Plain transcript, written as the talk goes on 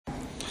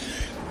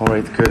All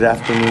right, good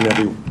afternoon,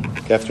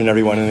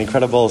 everyone. An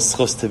incredible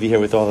schus to be here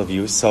with all of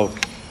you. So,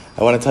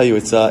 I want to tell you,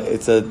 it's a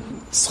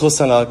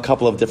schus on a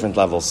couple of different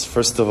levels.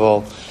 First of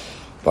all,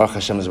 Baruch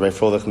Hashem, as Rabbi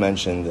Froelich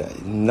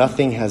mentioned,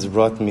 nothing has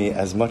brought me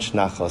as much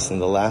nachas in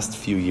the last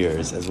few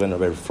years as when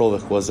Rabbi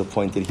Froelich was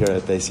appointed here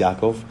at Beis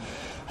Yaakov.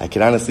 I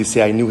can honestly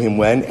say I knew him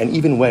when, and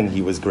even when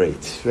he was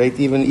great, right?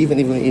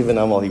 Even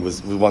Amal, he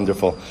was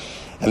wonderful.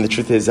 And the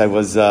truth is, I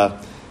was.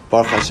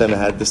 Baruch Hashem, I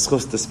had the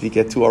schus to speak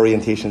at 2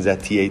 orientations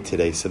at T8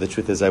 today. So the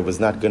truth is I was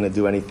not going to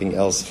do anything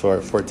else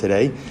for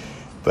today.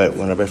 But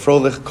when Rabbi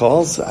Froelich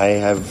calls, I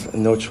have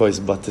no choice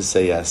but to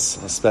say yes,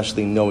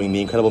 especially knowing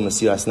the incredible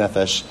Mesiras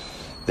Nefesh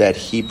that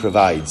he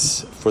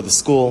provides for the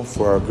school,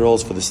 for our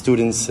girls, for the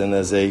students, and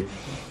as a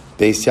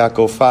Beis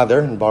Yaakov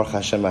father, and Baruch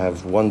Hashem, I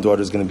have one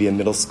daughter who's going to be in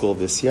middle school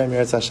this year,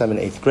 Meretz Hashem, in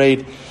 8th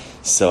grade.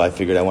 So I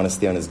figured I want to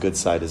stay on his good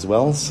side as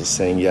well. So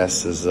saying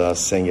yes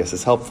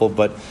is helpful,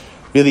 but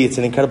really, it's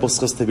an incredible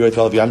schus to be with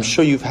all of you. I'm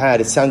sure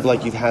it sounded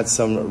like you've had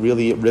some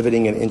really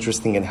riveting and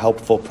interesting and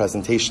helpful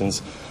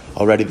presentations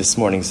already this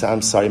morning. So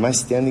I'm sorry, am I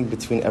standing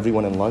between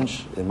everyone and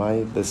lunch? Am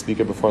I the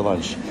speaker before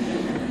lunch?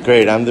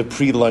 Great, I'm the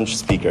pre-lunch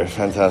speaker.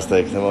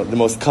 Fantastic. The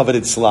most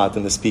coveted slot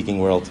in the speaking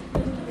world.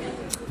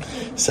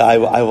 So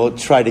I will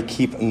try to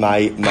keep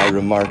my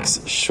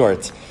remarks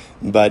short.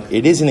 But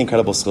it is an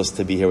incredible schus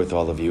to be here with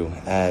all of you.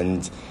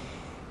 And,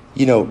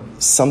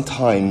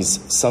 sometimes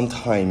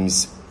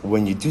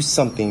when you do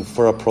something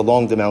for a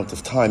prolonged amount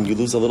of time, you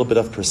lose a little bit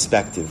of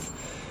perspective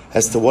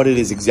as to what it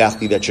is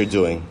exactly that you're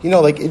doing.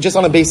 Like just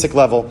on a basic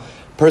level,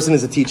 person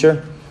is a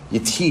teacher. You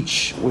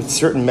teach with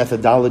certain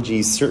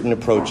methodologies, certain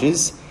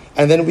approaches,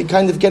 and then we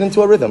kind of get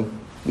into a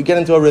rhythm.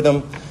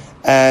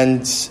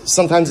 And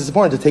sometimes it's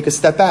important to take a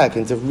step back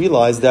and to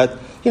realize that,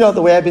 the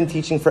way I've been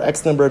teaching for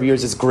X number of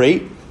years is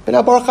great, but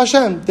now Baruch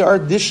Hashem, there are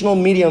additional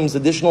mediums,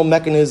 additional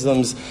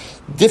mechanisms,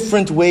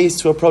 different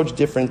ways to approach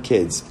different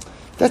kids.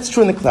 That's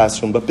true in the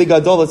classroom, but big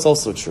adol, it's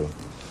also true.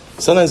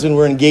 Sometimes when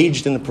we're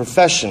engaged in a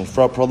profession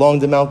for a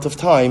prolonged amount of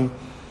time,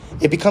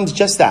 it becomes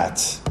just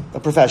that, a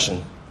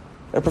profession.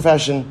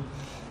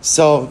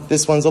 So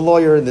this one's a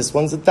lawyer, and this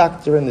one's a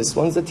doctor, and this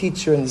one's a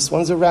teacher, and this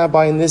one's a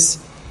rabbi,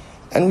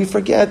 and we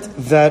forget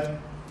that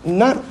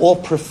not all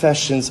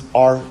professions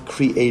are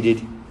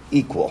created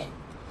equal.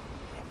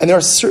 And there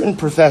are certain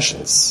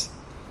professions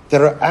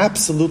that are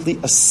absolutely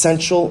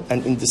essential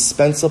and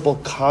indispensable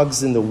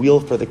cogs in the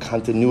wheel for the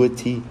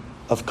continuity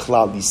of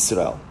Klal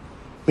Yisrael.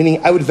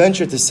 Meaning, I would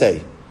venture to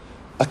say,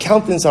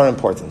 accountants are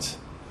important.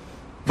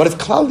 But if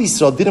Klal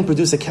Yisrael didn't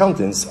produce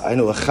accountants, I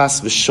know,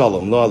 chas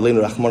v'shalom, lo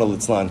aleinu rachmana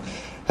litzlan,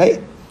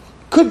 hey,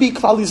 could be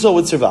Klal Yisrael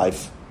would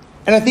survive.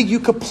 And I think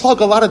you could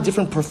plug a lot of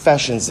different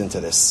professions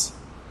into this.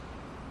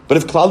 But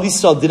if Klal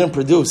Yisrael didn't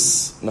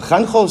produce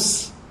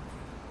mechanchos,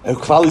 if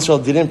Klal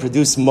Yisrael didn't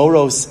produce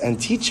moros and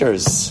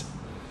teachers,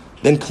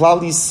 then Klal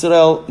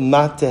Yisrael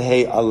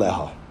matehei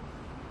aleha.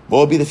 What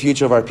would be the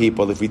future of our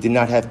people if we did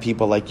not have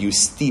people like you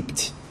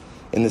steeped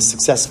in the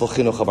successful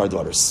chinuch of our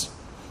daughters?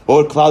 What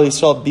would Klal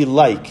Yisrael be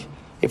like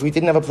if we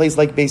didn't have a place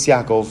like Beis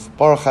Yaakov,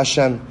 Baruch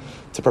Hashem,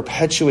 to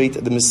perpetuate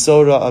the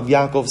Mesorah of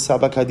Yaakov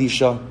Saba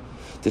Kadisha,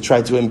 to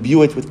try to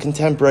imbue it with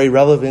contemporary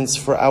relevance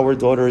for our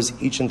daughters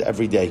each and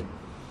every day?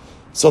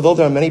 So though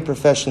there are many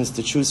professions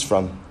to choose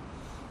from,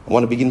 I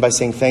want to begin by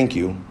saying thank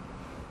you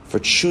for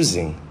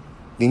choosing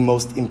the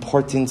most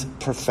important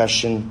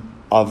profession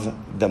of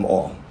them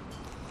all.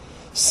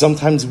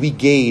 Sometimes we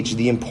gauge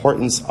the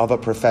importance of a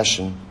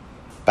profession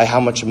by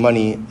how much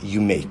money you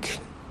make.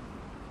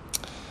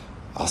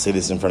 I'll say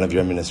this in front of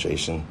your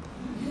administration.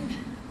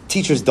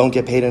 Teachers don't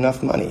get paid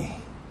enough money.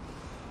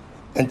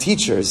 And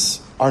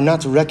teachers are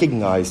not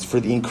recognized for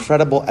the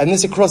incredible, and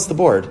this across the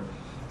board,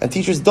 and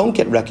teachers don't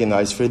get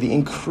recognized for the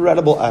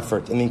incredible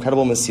effort and the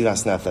incredible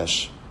Mesiras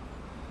Nefesh.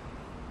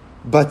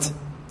 But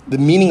the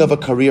meaning of a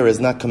career is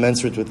not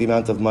commensurate with the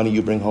amount of money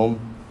you bring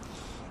home.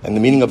 And the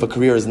meaning of a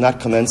career is not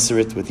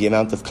commensurate with the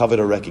amount of kavod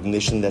or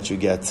recognition that you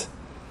get.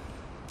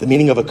 The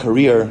meaning of a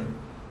career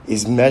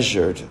is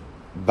measured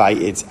by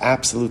its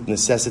absolute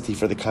necessity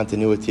for the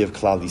continuity of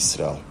Klal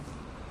Yisrael.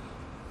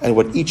 And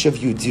what each of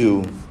you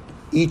do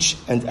each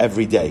and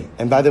every day.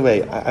 And by the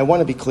way, I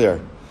want to be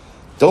clear.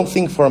 Don't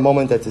think for a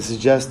moment that this is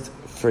just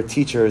for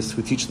teachers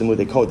who teach the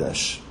Limudei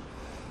Kodesh.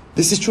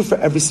 This is true for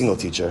every single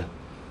teacher.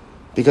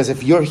 Because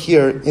if you're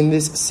here in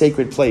this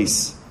sacred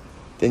place,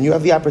 then you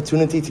have the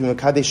opportunity to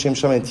Mekadesh Shem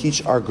Shama and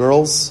teach our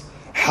girls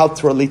how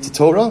to relate to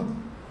Torah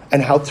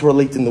and how to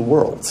relate in the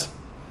world.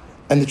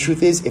 And the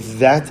truth is, if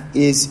that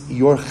is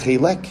your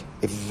chelek,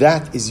 if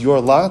that is your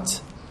lot,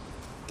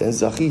 then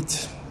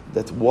zachit,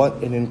 that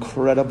what an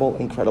incredible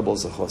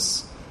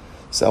zachos.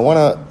 So I want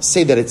to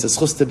say that it's a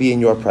zchus to be in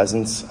your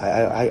presence.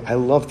 I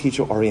love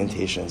teacher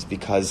orientations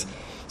because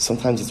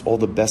sometimes it's all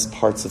the best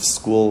parts of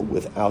school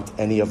without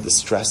any of the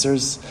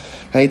stressors,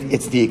 right?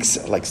 It's the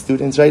like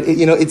students, right?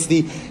 It's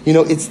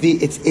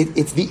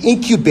the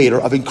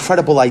incubator of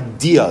incredible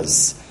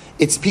ideas.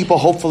 It's people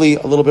hopefully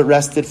a little bit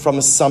rested from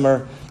a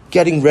summer,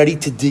 getting ready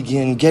to dig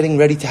in, getting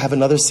ready to have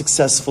another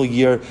successful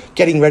year,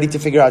 getting ready to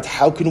figure out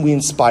how can we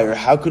inspire,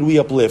 how could we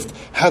uplift,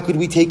 how could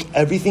we take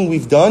everything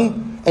we've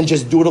done and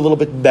just do it a little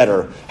bit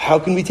better? How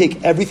can we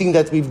take everything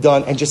that we've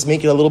done and just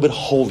make it a little bit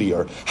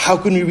holier? How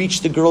can we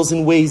reach the girls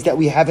in ways that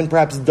we haven't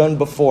perhaps done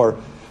before?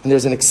 And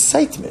there's an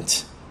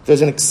excitement,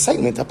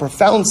 a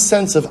profound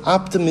sense of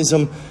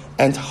optimism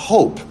and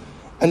hope.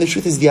 And the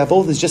truth is, the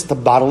avodah is just to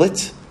bottle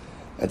it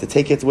and to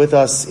take it with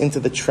us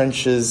into the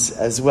trenches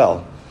as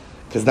well.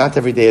 Because not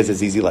every day is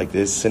as easy like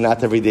this, and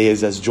not every day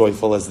is as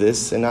joyful as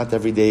this, and not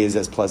every day is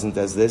as pleasant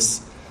as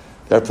this.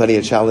 There are plenty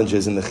of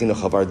challenges in the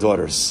chinuch of our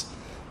daughters.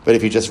 But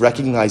if you just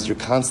recognize your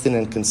constant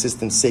and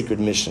consistent sacred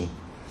mission,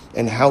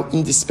 and how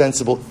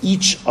indispensable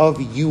each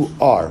of you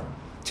are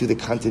to the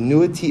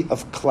continuity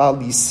of Klal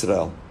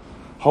Yisrael,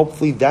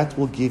 hopefully that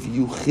will give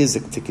you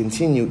chizuk to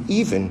continue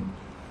even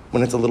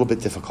when it's a little bit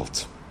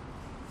difficult.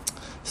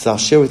 So I'll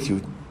share with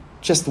you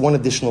just one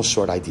additional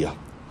short idea.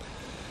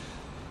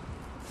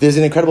 There's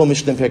an incredible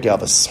Mishnah in Perkei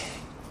Avos.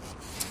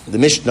 The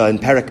Mishnah in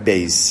Perek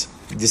Beis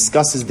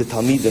discusses the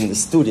Talmidim, the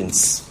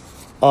students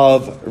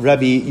of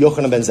Rabbi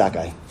Yochanan ben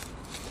Zakkai.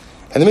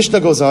 And the Mishnah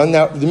goes on.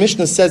 Now, the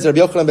Mishnah says that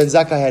Rabbi Yochanan ben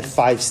Zakkai had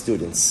 5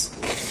 students.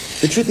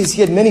 The truth is,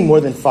 he had many more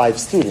than 5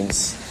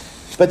 students.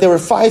 But there were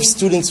 5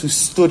 students who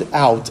stood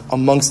out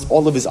amongst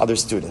all of his other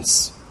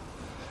students.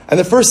 And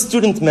the first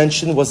student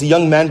mentioned was a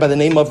young man by the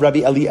name of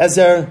Rabbi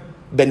Eliezer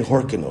ben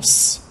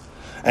Horkanus.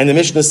 And the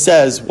Mishnah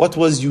says, what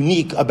was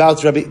unique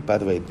about Rabbi... By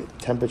the way, the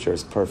temperature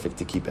is perfect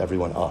to keep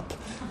everyone up.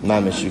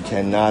 Mamish, you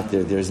cannot,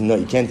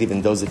 you can't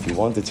even doze if you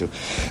wanted to.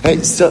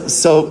 Right, so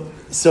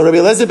Rabbi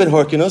Eliezer ben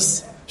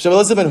Horkanus,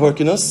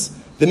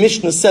 the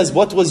Mishnah says,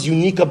 what was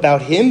unique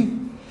about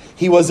him?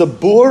 He was a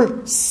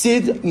bor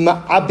sid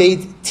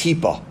ma'abed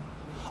tipa,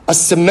 a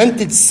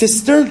cemented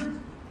cistern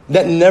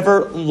that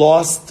never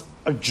lost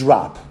a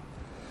drop.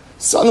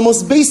 So on the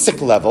most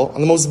basic level,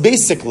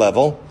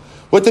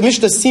 what the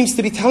Mishnah seems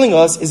to be telling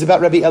us is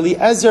about Rabbi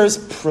Eliezer's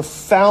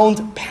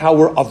profound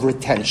power of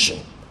retention.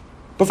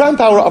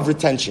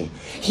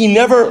 He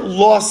never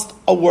lost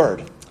a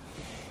word.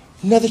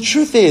 Now the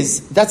truth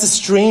is, that's a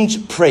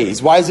strange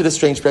praise. Why is it a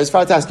strange praise? If I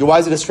were to ask you, why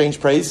is it a strange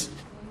praise?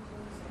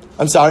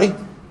 I'm sorry?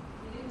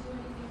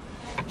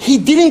 He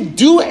didn't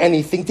do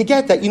anything to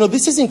get that.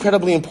 This is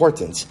incredibly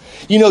important.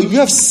 You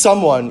have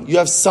someone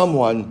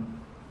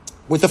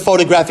with a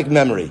photographic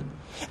memory,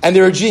 and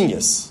they're a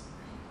genius.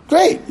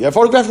 Great, you have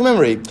photographic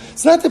memory.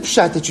 It's not the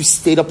pshat that you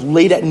stayed up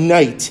late at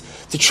night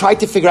to try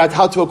to figure out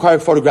how to acquire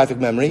photographic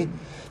memory.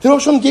 The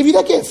Rosh Hashanah gave you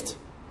that gift.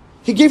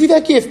 He gave you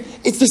that gift.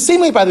 It's the same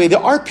way, by the way, there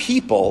are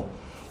people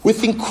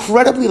with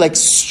incredibly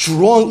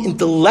strong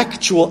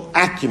intellectual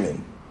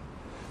acumen.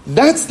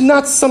 That's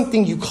not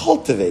something you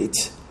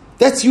cultivate.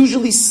 That's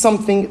usually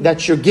something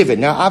that you're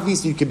given. Now,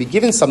 obviously, you could be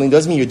given something,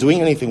 doesn't mean you're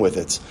doing anything with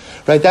it.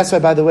 Right? That's why,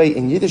 by the way,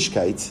 in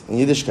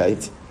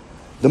Yiddishkeit,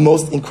 the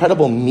most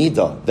incredible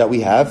midah that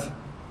we have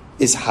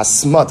is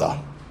hasmada.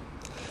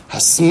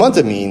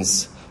 Hasmada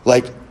means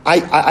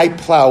I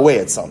plow away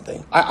at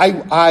something.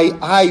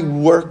 I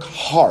work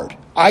hard.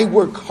 I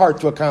work hard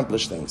to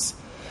accomplish things.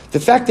 The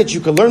fact that you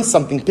can learn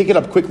something, pick it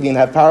up quickly, and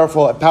have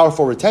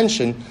powerful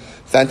retention,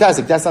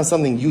 fantastic. That's not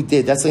something you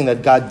did. That's something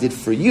that God did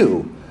for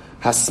you.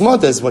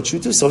 Hasmada is what you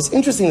do. So it's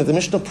interesting that the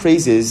Mishnah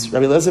praises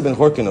Rabbi Eliezer ben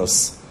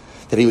Horkanus,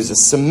 that he was a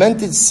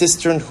cemented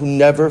cistern who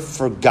never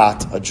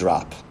forgot a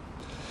drop.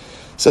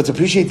 So to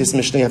appreciate this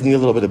Mishnah, you have to need a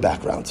little bit of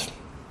background.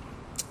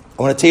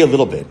 I want to tell you a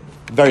little bit,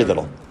 very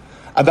little,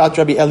 about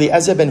Rabbi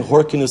Eliezer ben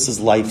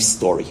Horkanus' life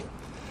story.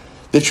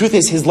 The truth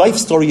is, his life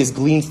story is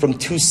gleaned from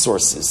 2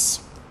 sources.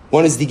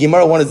 One is the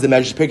Gemara, one is the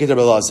Medrash, Pirkei Rabbi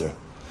Eliezer.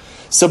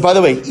 So, by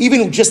the way,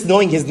 even just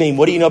knowing his name,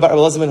 what do you know about Rabbi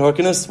Eliezer ben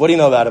Horkanus? What do you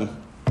know about him?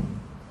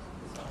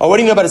 Or what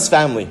do you know about his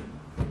family?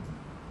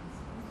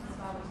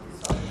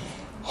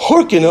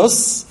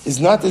 Horkanus is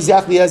not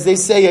exactly as they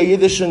say a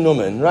Yiddish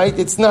numen, right?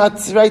 It's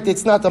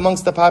not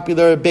amongst the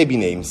popular baby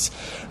names,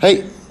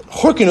 right?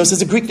 Horkanus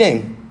is a Greek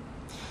name.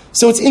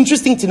 So it's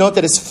interesting to note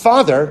that his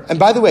father, and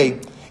by the way,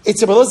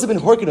 it's Rabbi Eliezer ben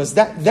Horkanus,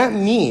 that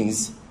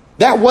means,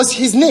 that was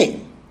his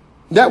name.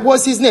 That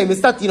was his name.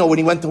 It's not, when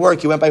he went to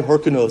work, he went by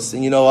Horkanus,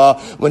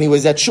 and when he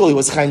was at shul, he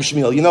was Chaim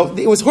Shmuel.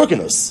 It was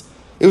Horkanus.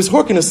 It was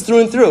Horkanus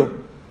through and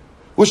through,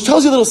 which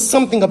tells you a little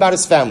something about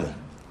his family.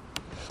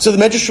 So the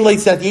Medrash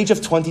relates that at the age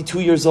of 22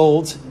 years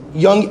old,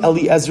 young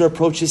Eliezer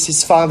approaches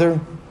his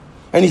father,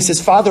 and he says,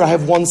 "Father, I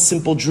have one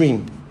simple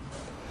dream.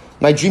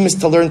 My dream is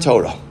to learn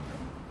Torah.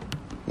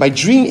 My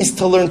dream is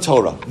to learn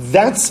Torah.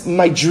 That's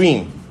my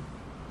dream.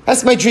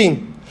 That's my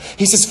dream."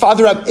 He says,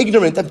 "Father, I'm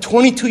ignorant. I'm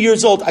 22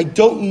 years old. I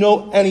don't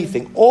know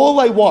anything. All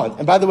I want,"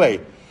 and by the way,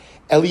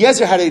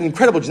 Eliezer had an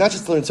incredible dream, not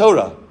just to learn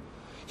Torah.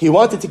 He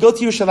wanted to go to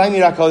Yerushalayim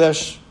Ir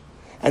HaKodesh,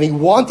 and he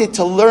wanted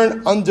to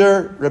learn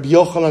under Rabbi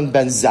Yochanan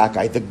ben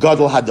Zakkai, the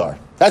Gadol Hadar.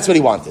 That's what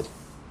he wanted.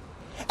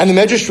 And the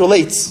Medrash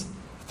relates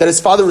that his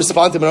father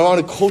responded to him, and I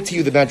want to quote to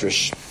you the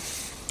Medrash.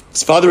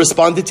 His father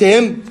responded to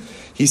him.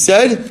 He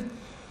said,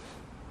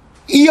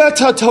 See,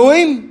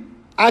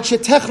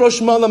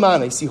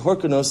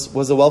 Horkanus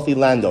was a wealthy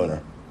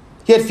landowner.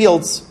 He had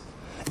fields.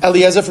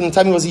 Eliezer, from the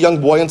time he was a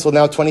young boy until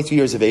now 22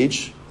 years of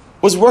age,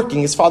 was working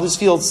his father's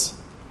fields.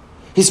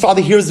 His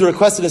father hears the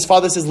request and his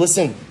father says,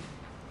 listen,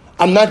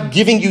 I'm not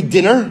giving you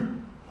dinner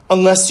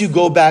unless you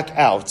go back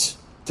out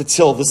to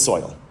till the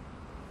soil.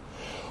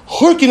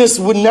 Hyrcanus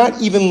would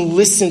not even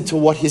listen to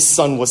what his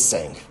son was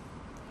saying.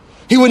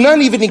 He would not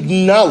even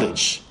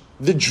acknowledge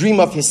the dream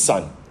of his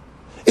son.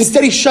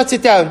 Instead, he shuts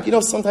it down. You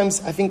know,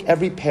 sometimes I think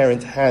every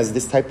parent has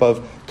this type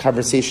of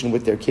conversation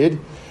with their kid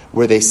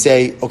where they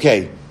say,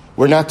 okay,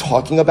 we're not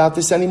talking about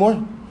this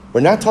anymore.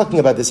 We're not talking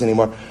about this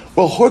anymore.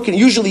 Well, Hyrcanus,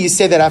 usually you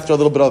say that after a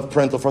little bit of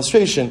parental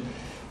frustration.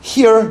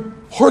 Here,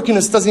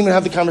 Hyrcanus doesn't even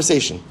have the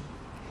conversation.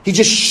 He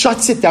just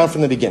shuts it down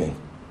from the beginning.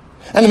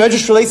 And the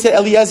Medrash relates that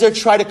Eliezer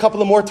tried a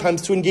couple of more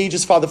times to engage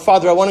his father.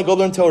 Father, I want to go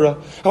learn Torah.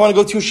 I want to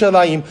go to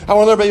Yerushalayim. I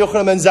want to learn about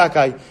Yochanan ben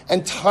Zakkai.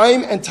 And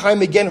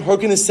time again,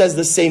 Hyrcanus says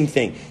the same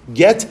thing.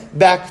 Get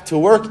back to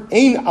work.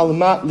 Ein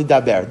alma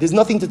lidaber. There's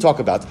nothing to talk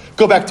about.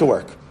 Go back to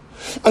work.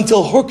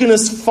 Until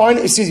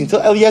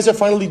Eliezer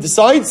finally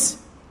decides,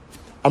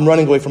 I'm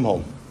running away from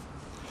home.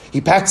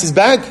 He packs his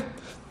bag,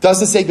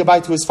 doesn't say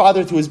goodbye to his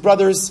father, to his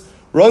brothers,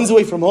 runs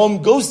away from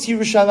home, goes to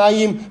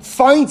Yerushalayim,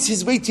 finds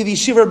his way to the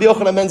Yeshiva Rabbi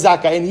Yochanan ben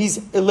Zakkai, and he's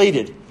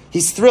elated.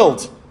 He's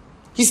thrilled.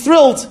 He's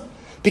thrilled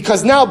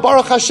because now,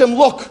 Baruch Hashem,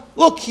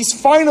 look, he's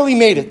finally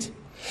made it.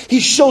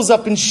 He shows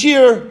up in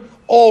Shir,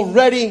 all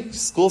ready,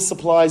 school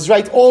supplies,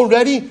 right, all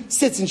ready,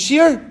 sits in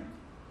Shir,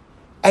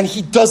 and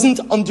he doesn't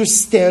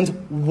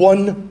understand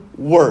one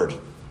word.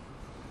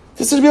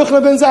 This is Rabbi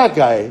Yochanan ben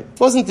Zakkai. It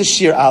wasn't the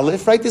Shir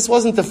Aleph, right? This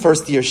wasn't the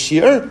first year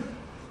Shir.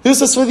 This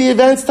was for the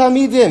advanced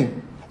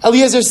Talmidim.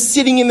 Eliezer's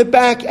sitting in the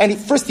back, and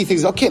first he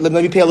thinks, okay, let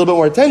me pay a little bit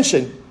more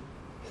attention.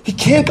 He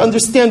can't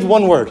understand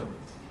one word.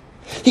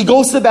 He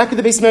goes to the back of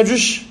the base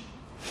medrash,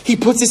 he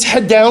puts his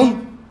head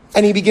down,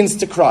 and he begins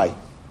to cry.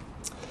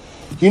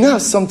 You know how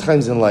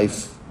sometimes in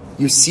life,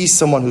 you see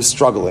someone who's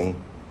struggling,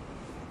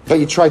 but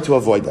you try to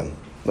avoid them.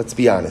 Let's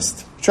be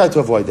honest. Try to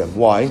avoid them.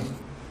 Why?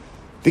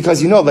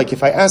 Because like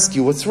if I ask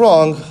you what's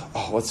wrong,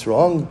 what's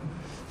wrong?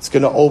 It's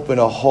going to open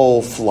a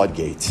whole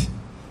floodgate.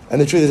 And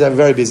the truth is I have a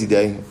very busy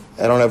day.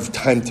 I don't have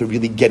time to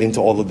really get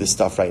into all of this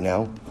stuff right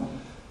now.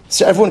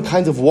 So everyone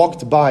kind of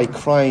walked by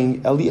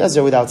crying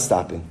Eliezer without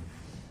stopping.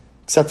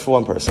 Except for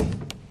one person.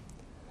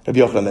 Rabbi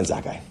Yochanan ben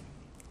Zakkai.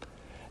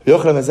 Rabbi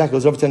Yochanan ben Zakkai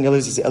goes over to Eliezer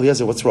and says,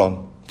 Eliezer, what's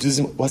wrong?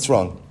 What's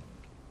wrong?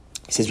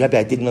 He says, Rabbi,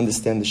 I didn't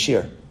understand the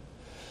shir.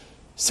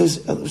 So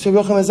Rabbi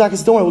Yochanan ben Zakkai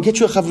says, don't worry, we'll get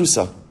you a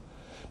chavrusa.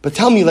 But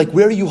tell me,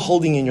 where are you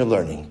holding in your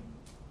learning?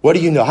 What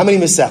do you know? How many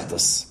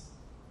mesechtos?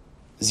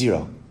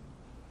 0.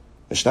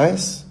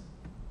 Mishnayos?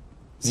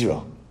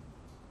 0.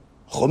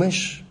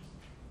 Chumash?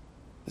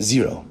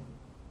 0.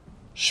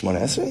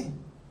 Shmona Esrei?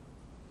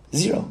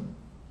 0.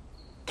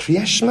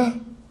 Kriyas Shema?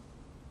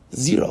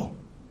 0.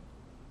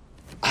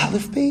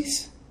 Aleph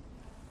Beis?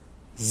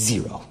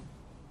 0.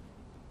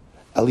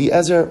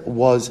 Eliezer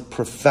was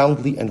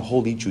profoundly and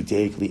wholly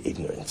Judaically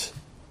ignorant.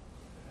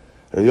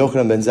 Rabbi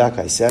Yochanan ben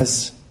Zakkai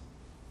says,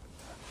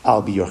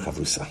 I'll be your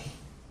chavrusa.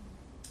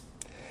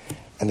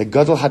 And the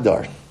Gadol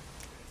Hadar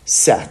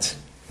sat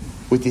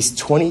with this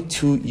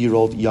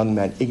 22-year-old young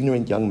man,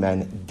 ignorant young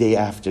man, day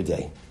after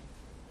day.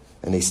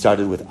 And they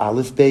started with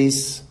Aleph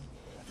Beis,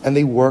 and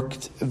they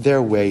worked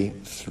their way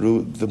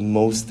through the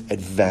most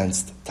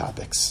advanced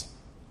topics.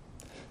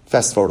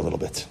 Fast forward a little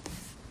bit.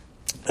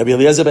 Rabbi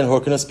Eliezer ben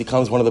Hyrcanus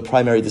becomes one of the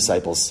primary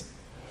disciples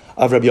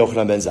of Rabbi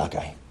Yochanan ben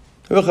Zakkai.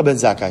 Rabbi Yochanan ben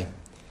Zakkai.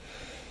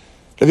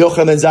 Rabbi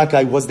Yochanan ben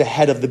Zakkai was the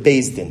head of the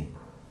Beis Din.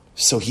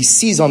 So he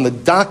sees on the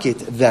docket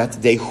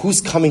that day, who's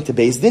coming to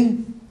Beis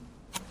Din?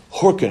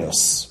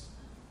 Hyrcanus.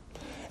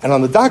 And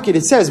on the docket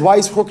it says, why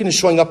is Hyrcanus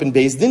showing up in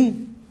Beis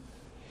Din?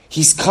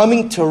 He's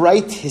coming to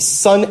write his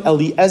son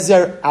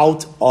Eliezer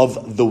out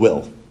of the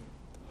will.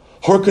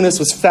 Hyrcanus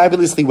was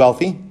fabulously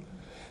wealthy.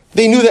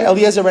 They knew that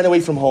Eliezer ran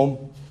away from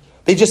home.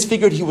 They just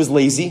figured he was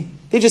lazy.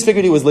 So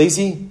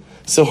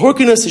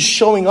Hyrcanus is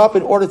showing up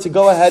in order to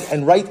go ahead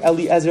and write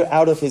Eliezer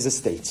out of his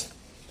estate.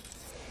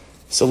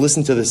 So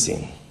listen to the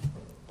scene.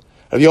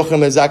 Rabbi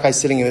Yochanan ben Zakkai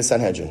sitting in the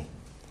Sanhedrin.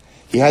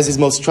 He has his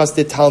most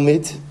trusted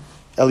Talmid,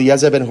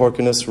 Eliezer ben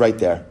Hyrcanus, right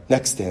there,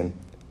 next to him.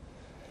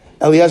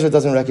 Eliezer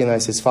doesn't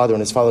recognize his father,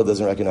 and his father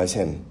doesn't recognize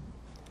him.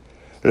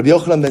 Rabbi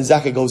Yochanan ben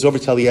Zakkai goes over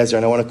to Eliezer,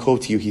 and I want to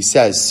quote to you. He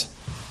says,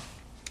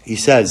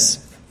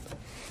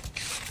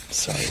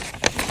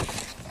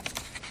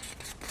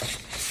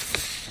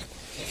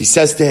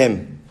 to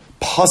him,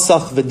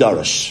 Pasach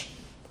v'darash.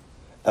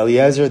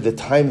 Eliezer, the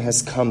time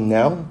has come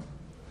now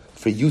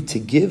for you to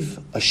give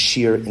a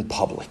shir in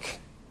public.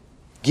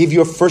 Give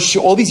your first shir.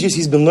 All these years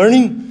he's been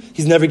learning,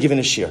 he's never given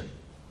a shir.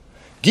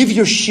 Give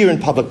your shir in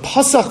public.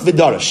 Pasach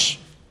v'darash.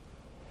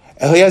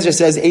 Eliezer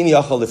says, Eini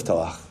achal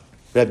liftach.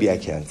 Rabbi, I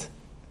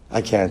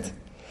can't.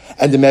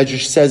 And the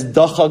Medrash says,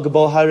 Dachag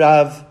bo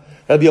harav.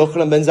 Rabbi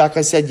Yochanan ben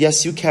Zakkai said,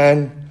 yes, you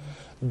can.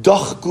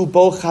 Dachgu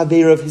bo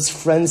chaveirav. His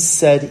friends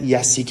said,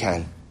 yes, he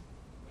can.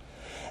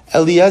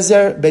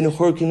 Eliezer ben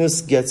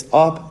Hyrcanus gets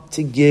up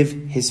to give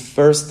his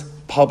first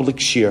public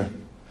shir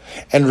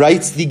and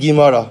writes the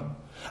Gemara.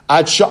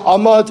 Ad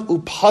sha'amad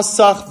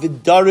upasach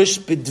v'darish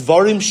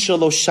b'dvarim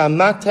shelo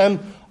shamatem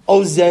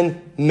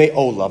ozen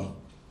me'olam.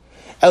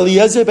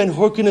 Eliezer ben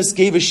Hyrcanus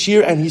gave a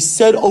shir and he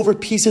said over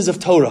pieces of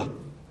Torah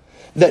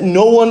that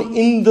no one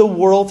in the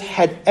world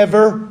had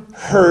ever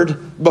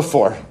heard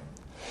before.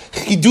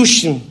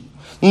 Chidushim,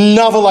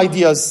 novel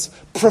ideas,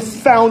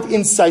 profound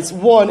insights,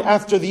 one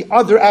after the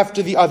other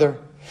after the other.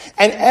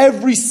 And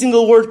every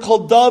single word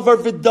called davar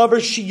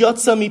v'davar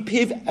shiyatza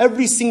mipiv,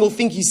 every single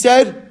thing he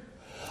said,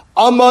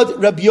 Amad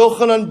Rabbi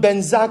Yochanan ben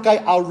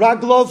Zakkai al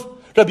Raglov,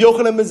 Rabbi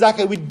Yochanan ben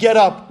Zakkai would get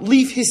up,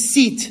 leave his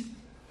seat,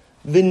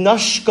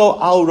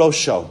 v'nashko al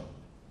rosho,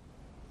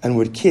 and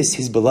would kiss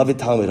his beloved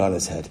Talmud on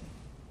his head.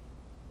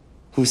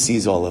 Who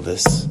sees all of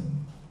this?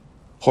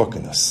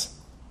 Hyrcanus.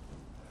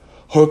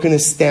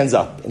 Hyrcanus stands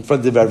up in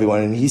front of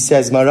everyone and he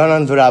says,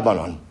 Maranan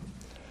v'Rabbanan,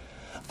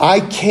 I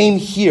came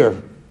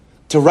here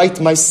to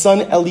write my son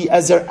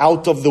Eliezer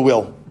out of the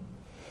will.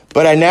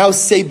 But I now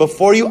say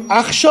before you,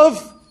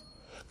 Achshav,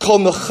 kol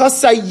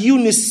mechasayu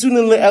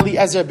nisunan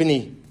leEliezer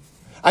b'ni.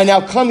 I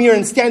now come here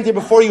and stand here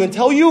before you and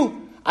tell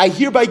you, I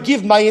hereby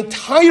give my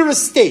entire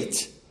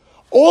estate,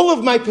 all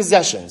of my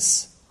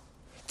possessions,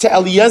 to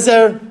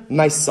Eliezer,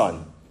 my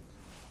son.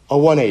 A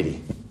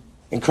 180.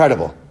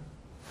 Incredible.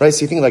 Right?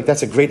 So you think like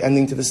that's a great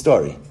ending to the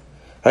story.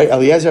 Right?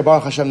 Eliezer,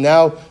 Baruch Hashem,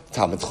 now,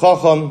 Talmud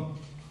Chacham.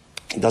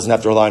 He doesn't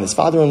have to rely on his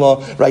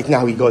father-in-law. Right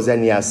now he goes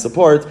and he has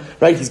support.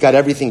 Right? He's got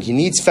everything he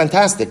needs.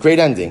 Fantastic. Great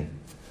ending.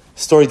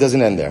 Story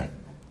doesn't end there.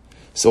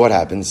 So what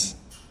happens?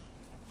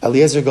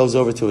 Eliezer goes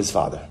over to his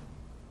father.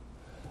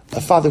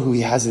 A father who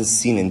he hasn't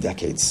seen in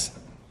decades.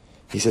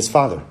 He says,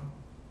 Father,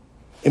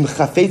 im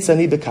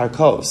chafetzani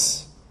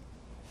bekarkos,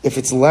 if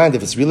it's land,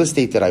 if it's real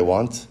estate that I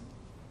want,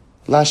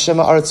 la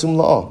shema aratzum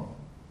la'o.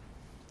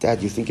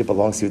 Dad, you think it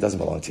belongs to you, it doesn't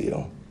belong to you.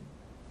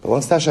 It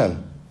belongs to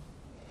Hashem.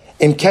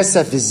 Im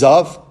kesef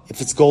v'zav,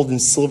 if it's gold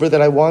and silver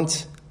that I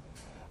want,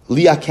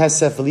 liya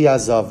kesef liya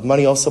zav,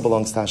 money also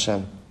belongs to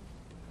Hashem.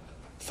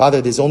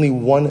 Father, there's only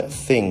one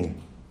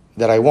thing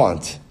that I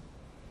want,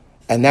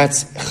 and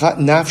that's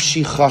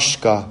nafshi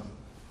chashka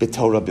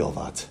b'Torah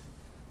bilvat.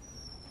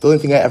 The only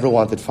thing I ever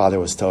wanted, Father,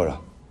 was Torah.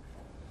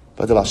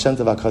 But the Baal Shem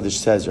Tov HaKadosh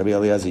says, Rabbi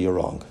Eliezer, you're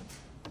wrong.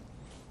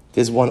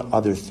 There's one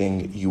other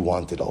thing you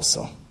wanted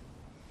also.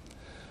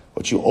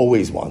 What you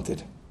always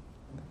wanted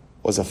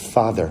was a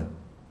father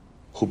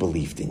who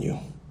believed in you.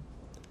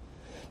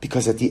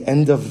 Because at the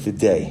end of the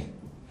day,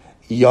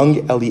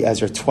 young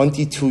Eliezer,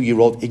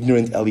 22-year-old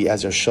ignorant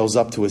Eliezer, shows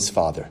up to his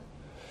father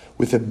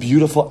with a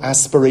beautiful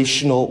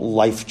aspirational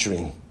life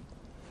dream.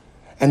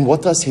 And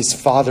what does his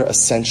father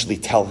essentially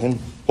tell him?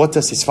 What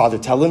does his father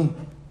tell him?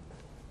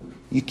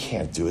 You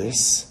can't do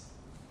this.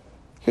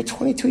 You're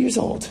 22 years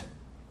old.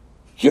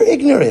 You're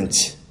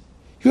ignorant.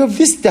 You have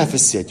this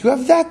deficit. You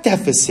have that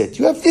deficit.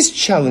 You have this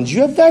challenge.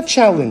 You have that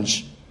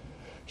challenge.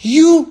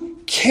 You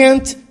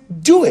can't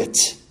do it.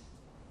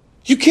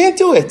 You can't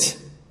do it.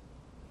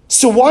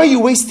 So why are you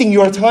wasting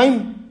your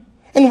time?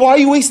 And why are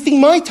you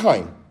wasting my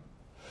time?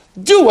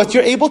 Do what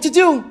you're able to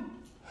do.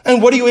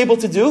 And what are you able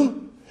to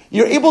do?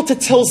 You're able to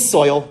till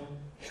soil.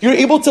 You're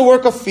able to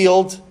work a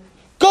field.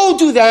 Go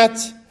do that.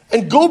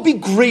 And go be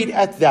great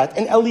at that.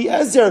 And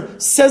Eliezer,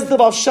 says the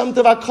Baal Shem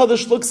Tov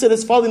HaKadosh, looks at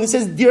his father and he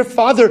says, Dear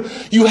father,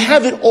 you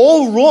have it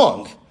all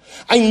wrong.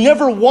 I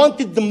never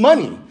wanted the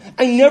money.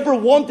 I never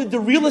wanted the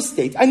real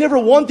estate. I never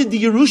wanted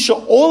the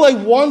Yerusha. All I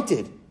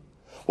wanted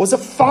was a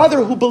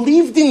father who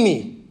believed in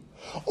me.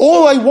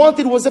 All I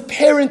wanted was a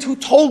parent who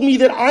told me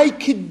that I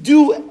could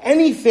do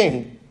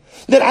anything.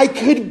 That I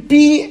could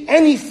be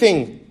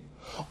anything.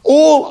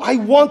 All I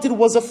wanted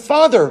was a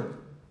father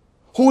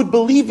who would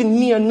believe in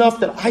me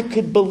enough that I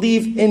could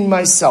believe in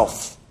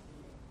myself.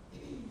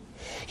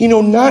 You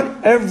know,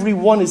 not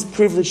everyone is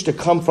privileged to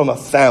come from a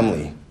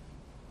family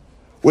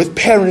with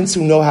parents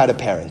who know how to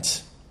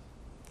parent.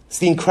 It's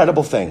the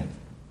incredible thing.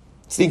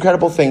 It's the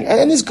incredible thing.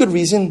 And there's good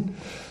reason.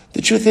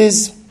 The truth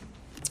is,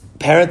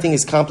 parenting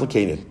is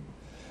complicated.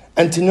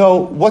 And to know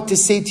what to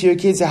say to your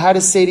kids, and how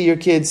to say to your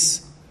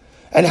kids,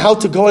 and how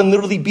to go and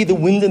literally be the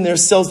wind in their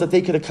sails that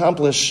they could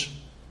accomplish.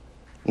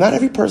 Not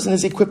every person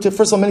is equipped to.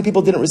 First of all, many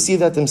people didn't receive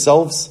that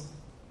themselves.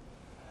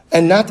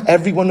 And not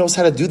everyone knows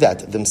how to do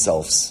that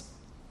themselves.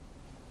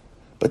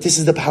 But this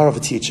is the power of a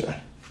teacher.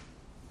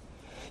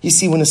 You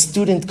see, when a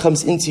student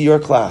comes into your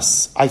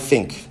class, I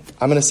think,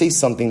 I'm going to say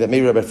something that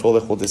maybe Rabbi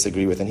Froelich will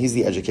disagree with, and he's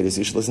the educator, so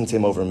you should listen to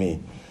him over me.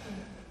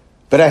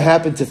 But I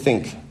happen to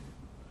think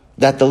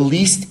that the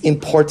least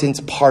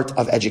important part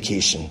of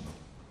education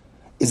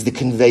is the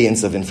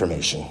conveyance of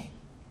information.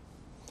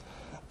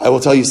 I will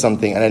tell you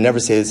something, and I never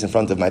say this in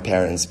front of my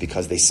parents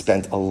because they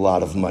spent a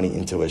lot of money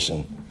in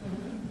tuition.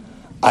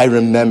 I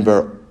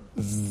remember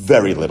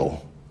very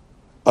little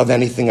of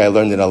anything I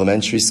learned in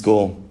elementary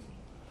school,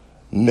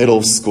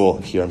 middle school,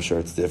 here I'm sure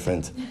it's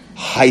different,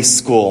 high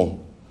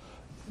school,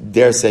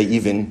 dare say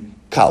even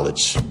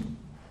college.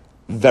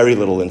 Very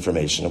little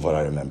information of what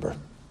I remember.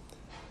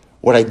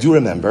 What I do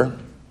remember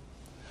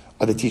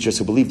are the teachers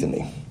who believed in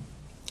me.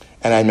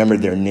 And I remember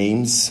their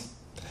names,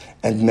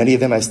 and many of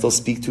them I still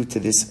speak to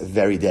this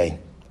very day.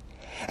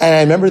 And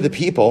I remember the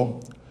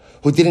people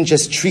who didn't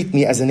just treat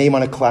me as a name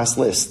on a class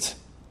list.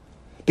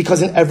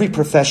 Because in every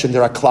profession,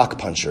 there are clock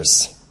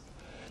punchers.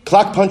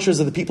 Clock punchers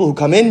are the people who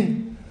come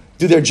in,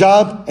 do their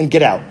job, and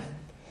get out.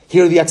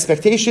 Here are the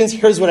expectations,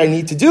 here's what I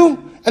need to do,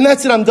 and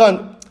that's it, I'm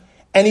done.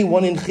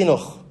 Anyone in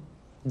chinuch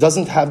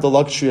doesn't have the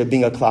luxury of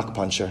being a clock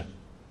puncher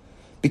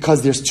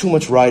because there's too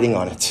much riding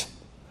on it.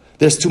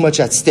 There's too much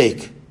at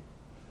stake.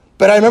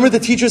 But I remember the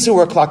teachers who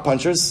were clock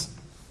punchers,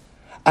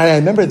 and I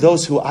remember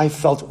those who I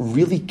felt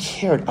really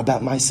cared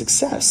about my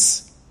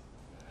success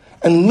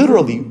and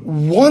literally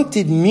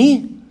wanted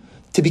me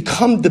to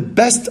become the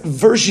best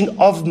version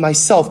of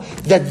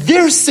myself, that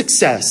their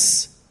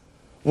success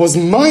was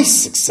my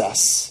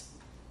success.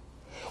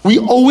 We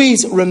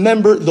always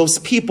remember those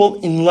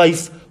people in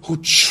life who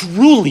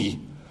truly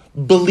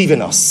believe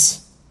in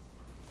us.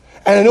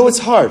 And I know it's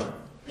hard,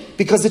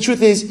 because the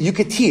truth is, you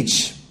could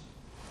teach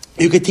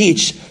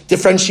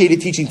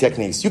differentiated teaching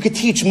techniques. You could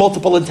teach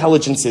multiple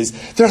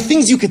intelligences. There are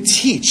things you could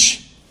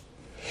teach.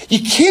 You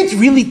can't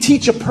really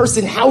teach a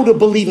person how to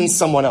believe in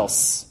someone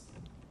else.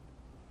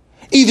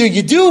 Either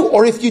you do,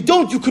 or if you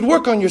don't, you could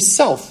work on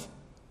yourself.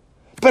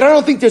 But I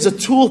don't think there's a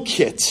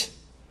toolkit.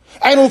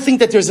 I don't think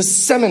that there's a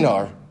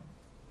seminar.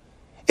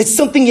 It's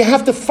something you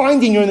have to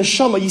find in your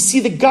neshama. You see,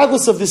 the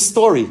godless of this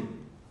story,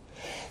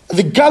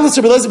 the godless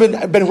of Rabbi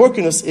Eliezer ben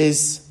Horkinus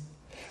is,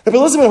 Rabbi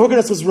Eliezer ben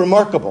Horkinus was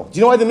remarkable. Do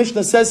you know why the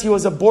Mishnah says he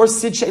was a bor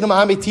sid she'eino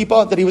ma'amei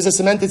tipa, that he was a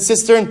cemented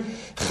cistern?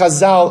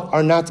 Chazal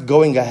are not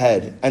going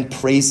ahead and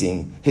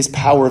praising his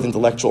power of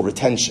intellectual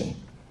retention.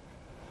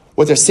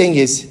 What they're saying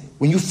is,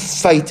 when you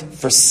fight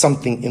for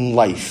something in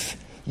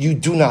life, you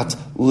do not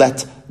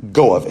let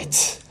go of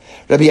it.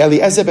 Rabbi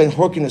Eliezer ben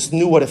Horkinus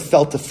knew what it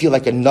felt to feel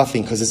like a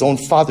nothing because his own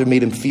father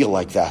made him feel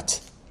like that.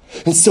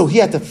 And so he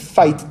had to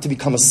fight to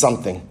become a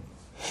something.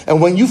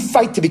 And when you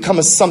fight to become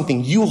a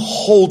something, you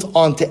hold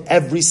on to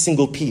every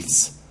single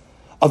piece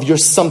of your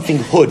something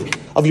hood,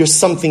 of your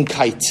something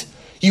kite.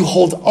 You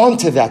hold on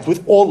to that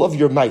with all of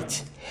your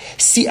might.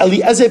 See,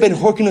 Eliezer ben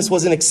Horkinus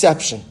was an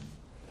exception.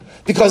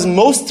 Because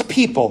most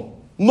people,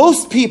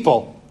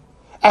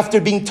 after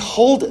being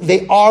told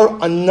they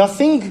are a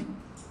nothing,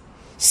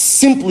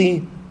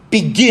 simply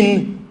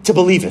begin to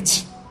believe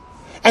it.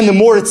 And the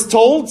more it's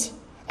told,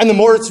 and the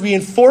more it's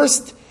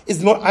reinforced, is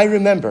the more I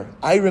remember,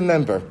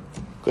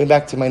 going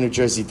back to my New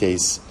Jersey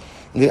days.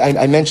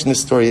 I mentioned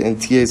this story in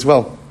TA as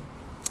well.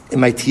 In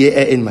my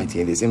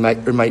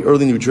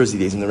early New Jersey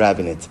days in the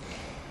rabbinate.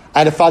 I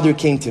had a father who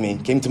came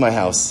to my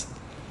house,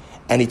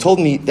 and he told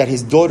me that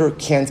his daughter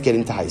can't get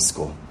into high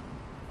school.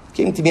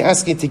 He came to me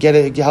asking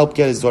to help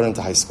get his daughter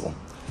into high school.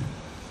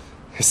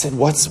 I said,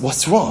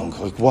 what's wrong?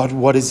 Like,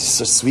 what is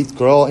this, a sweet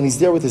girl? And he's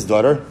there with his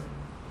daughter.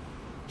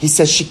 He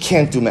says she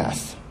can't do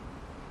math.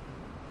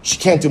 She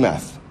can't do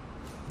math.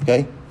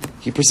 Okay?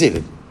 He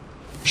proceeded.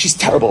 She's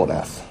terrible at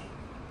math.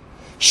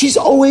 She's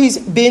always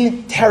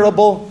been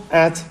terrible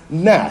at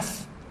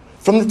math.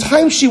 From the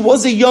time she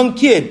was a young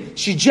kid,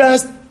 she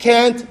just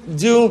can't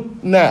do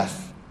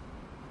math.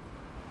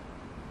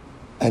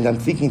 And I'm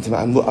thinking to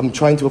myself, I'm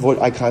trying to avoid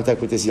eye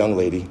contact with this young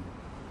lady,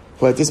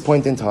 who at this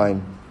point in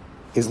time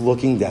is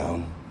looking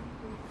down,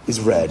 is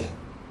red.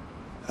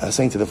 I was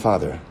saying to the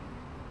father,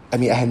 I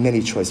had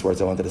many choice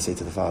words I wanted to say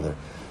to the father,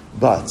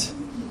 but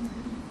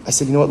I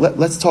said, you know what,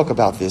 let's talk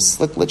about this.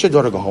 Let your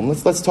daughter go home.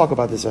 Let's talk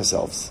about this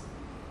ourselves.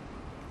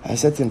 I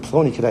said to him,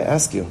 Ploni, could I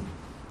ask you,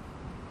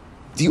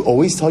 do you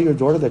always tell your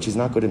daughter that she's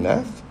not good at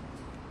math?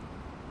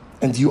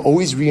 And do you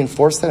always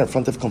reinforce that in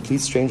front of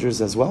complete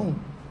strangers as well?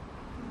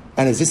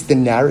 And is this the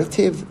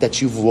narrative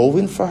that you've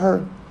woven for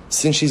her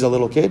since she's a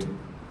little kid?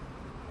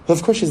 Well,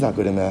 of course she's not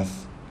good at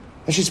math.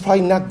 And she's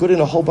probably not good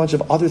in a whole bunch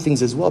of other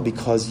things as well,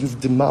 because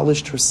you've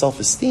demolished her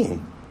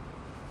self-esteem.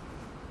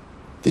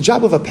 The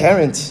job of a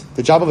parent,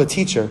 the job of a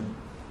teacher,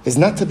 is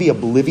not to be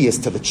oblivious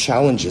to the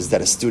challenges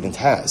that a student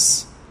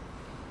has.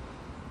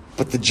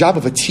 But the job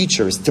of a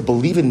teacher is to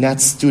believe in that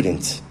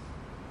student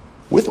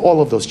with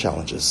all of those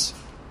challenges,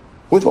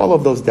 with all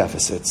of those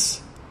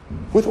deficits,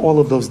 with all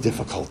of those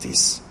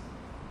difficulties.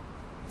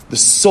 The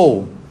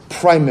sole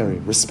primary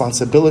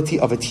responsibility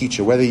of a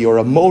teacher, whether you're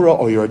a Mora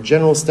or you're a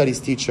general studies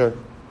teacher,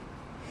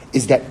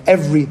 is that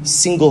every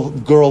single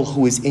girl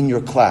who is in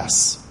your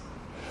class,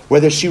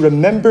 whether she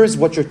remembers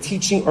what you're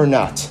teaching or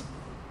not,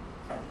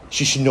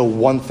 she should know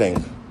one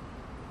thing.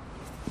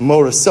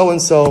 Mora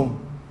so-and-so,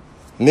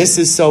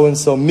 Mrs.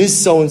 so-and-so,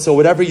 Miss so-and-so,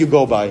 whatever you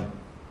go by,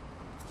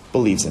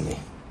 believes in me.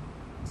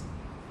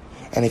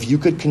 And if you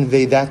could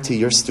convey that to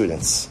your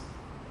students,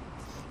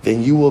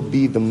 then you will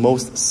be the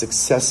most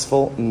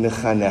successful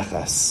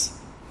mechanechas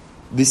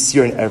this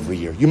year and every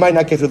year. You might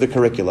not get through the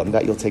curriculum,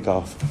 that you'll take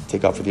off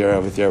with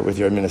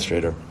your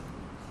administrator.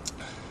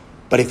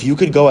 But if you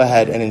could go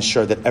ahead and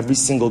ensure that every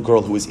single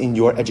girl who is in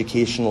your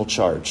educational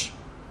charge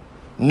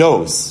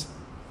knows,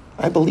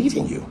 I believe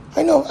in you.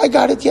 I know, I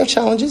got it. You have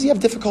challenges, you have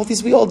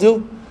difficulties, we all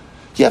do.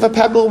 You have a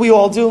pebble, we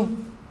all do.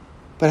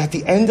 But at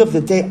the end of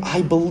the day,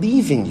 I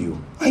believe in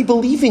you. I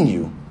believe in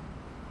you.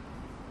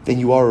 Then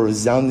you are a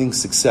resounding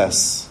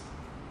success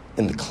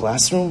in the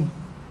classroom.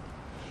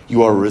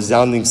 You are a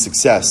resounding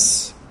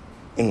success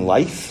in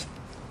life,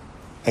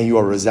 and you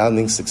are a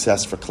resounding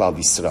success for Klal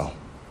Yisrael.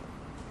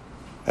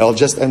 And I'll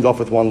just end off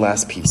with one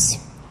last piece.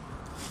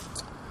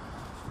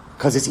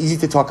 Because it's easy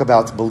to talk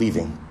about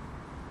believing,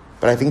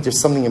 but I think there's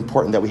something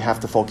important that we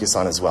have to focus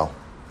on as well.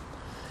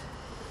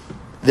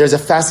 There's a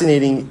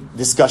fascinating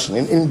discussion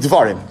in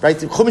Devarim, right?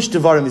 Chumash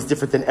Devarim is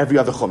different than every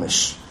other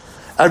Chumash.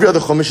 Every other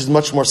Chumash is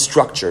much more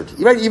structured.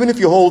 Right? Even if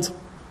you hold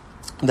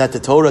that the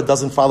Torah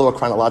doesn't follow a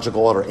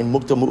chronological order, in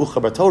Mukta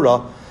Mu'ucha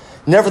Torah,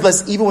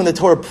 nevertheless, even when the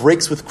Torah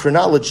breaks with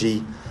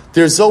chronology,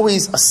 there's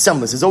always a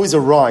semblance, there's always a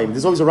rhyme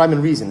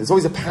and reason, there's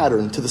always a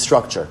pattern to the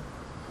structure.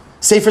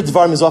 Sefer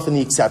Devarim is often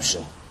the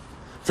exception.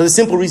 For the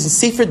simple reason,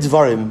 Sefer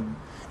Devarim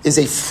is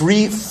a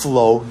free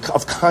flow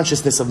of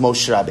consciousness of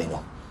Moshe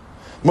Rabbeinu.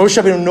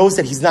 Moshe Rabbeinu knows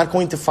that he's not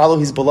going to follow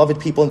his beloved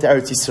people into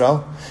Eretz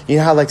Yisrael. You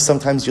know how like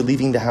sometimes you're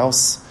leaving the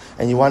house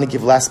and you want to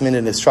give last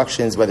minute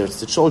instructions, whether it's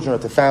to children or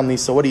to family.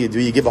 So what do?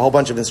 You give a whole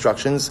bunch of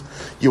instructions.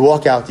 You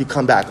walk out, you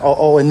come back.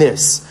 And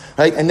this,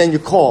 right? And then you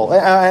call,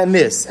 and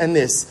this.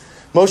 Moshe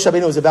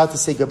Rabbeinu is about to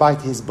say goodbye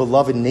to his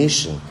beloved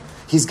nation.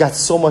 He's got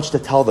so much to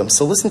tell them.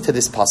 So listen to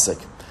this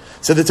pasuk.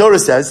 So the Torah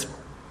says,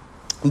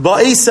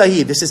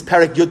 Ba'esahi, this is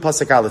Parak Yud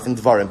Pasuk Aleph in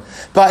Dvarim.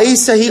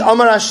 Ba'esahi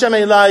Amar Hashem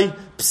Elai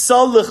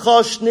Psal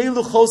Lecha Shnei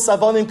Luchos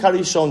Avanim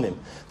Karishonim.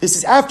 This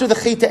is after the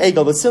Chet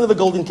Egel, the sin of the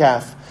golden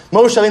calf.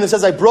 Moshe Rabbeinu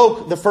says, I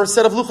broke the first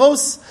set of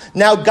luchos.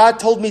 Now God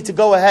told me to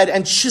go ahead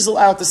and chisel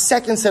out the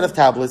second set of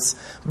tablets,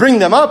 bring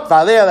them up,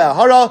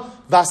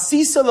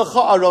 Vasisa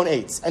Lecha Aron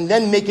Eitz, and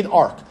then make an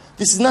ark.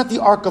 This is not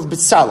the ark of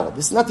B'Tzalel.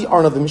 This is not the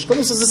Aron of the Mishkan.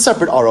 This is a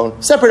separate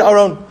Aron.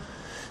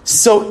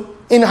 So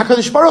in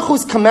HaKadosh Baruch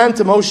Hu's command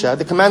to Moshe,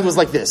 the command was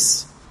like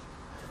this.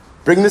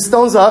 Bring the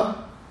stones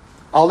up,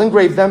 I'll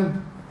engrave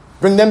them,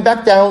 bring them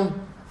back down,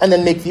 and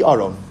then make the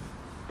Aron.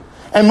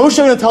 And Moshe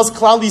Rabbeinu tells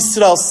Klal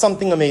Yisrael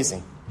something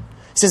amazing.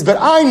 He says, but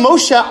I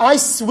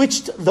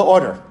switched the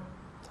order.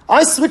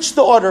 I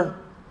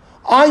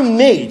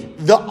made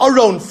the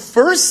Aron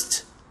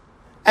first,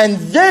 and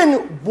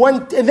then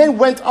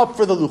went up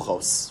for the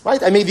luchos.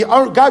 Right? I made the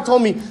Aron. God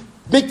told me,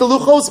 make the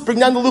luchos, bring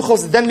down the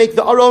luchos, then make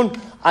the Aron.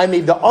 I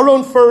made the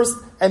Aron first,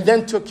 and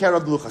then took care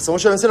of the luchos. So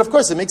Moshe Rabbeinu said, of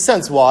course, it makes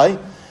sense. Why?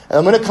 And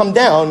I'm going to come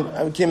down.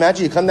 Can you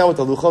imagine? You come down with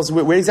the luchos.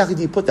 Where exactly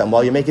do you put them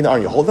while you're making the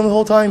Aron? You hold them the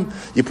whole time.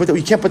 You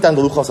can't put down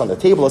the luchos on the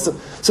table. So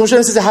Moshe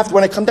Rabbeinu says,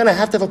 when I come down, I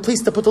have to have a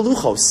place to put the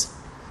luchos.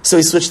 So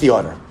he switched the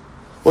order.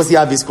 What's the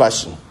obvious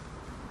question?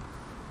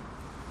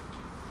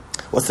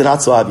 What's the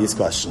not so obvious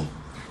question?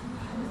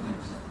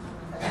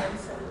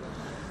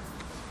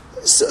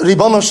 So,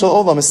 Ribono Shel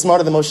Olam is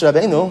smarter than Moshe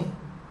Rabbeinu.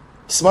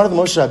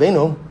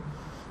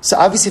 So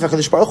obviously,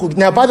 HaKadosh Baruch Hu.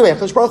 Now, by the way,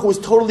 HaKadosh Baruch Hu was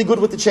totally good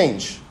with the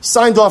change,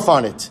 signed off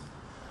on it.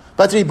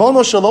 But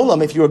Ribono Shel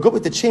Olam, if you were good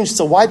with the change,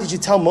 so why did you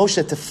tell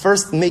Moshe to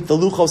first make the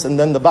luchos and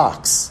then the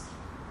box?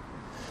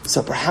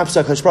 So perhaps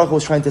HaKadosh Baruch Hu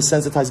was trying to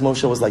sensitize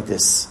Moshe. Was like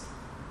this: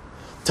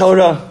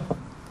 Torah,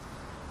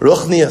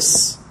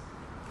 Ruchnius,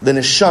 the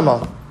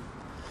neshama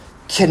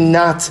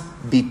cannot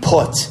be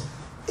put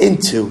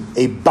into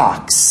a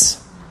box.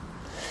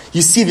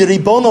 You see, the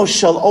Ribono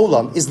Shel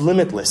Olam is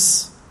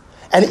limitless.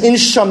 And in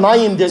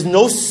Shamayim, there's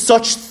no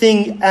such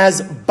thing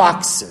as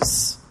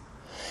boxes.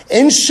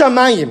 In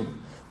Shamayim,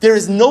 there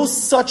is no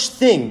such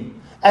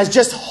thing as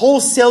just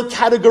wholesale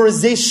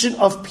categorization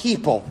of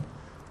people.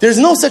 There's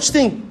no such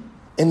thing.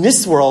 In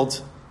this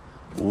world,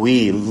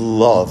 we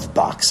love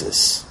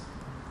boxes.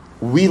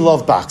 The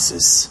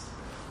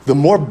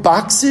more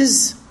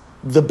boxes,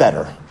 the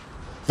better.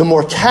 The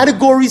more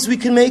categories we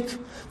can make,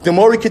 the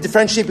more we can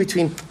differentiate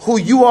between who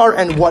you are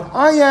and what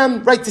I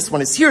am. Right, this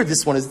one is here,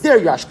 this one is there,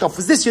 your ashkaf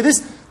is this, you're this.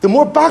 The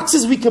more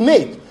boxes we can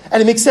make.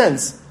 And it makes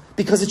sense.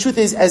 Because the truth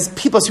is, as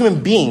people, as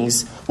human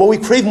beings, what we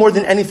crave more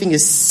than anything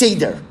is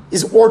seder,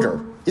 is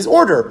order.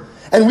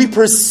 And we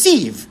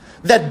perceive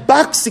that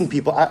boxing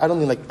people, I don't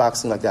mean like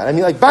boxing like that, I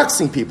mean like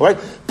boxing people, right?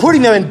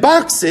 Putting them in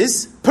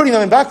boxes,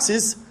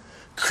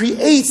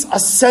 creates a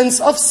sense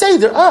of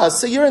seder.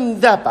 So you're in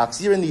that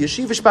box. You're in the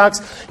yeshivish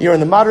box. You're in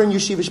the modern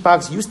yeshivish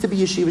box. Used to be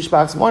yeshivish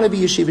box. Want to be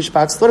yeshivish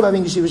box. Thought about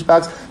being yeshivish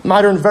box.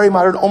 Modern, very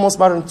modern, almost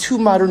modern, too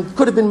modern.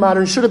 Could have been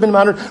modern. Should have been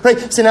modern.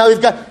 Right. So now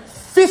we've got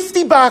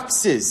 50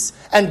 boxes.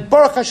 And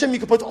Baruch Hashem, you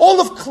can put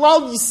all of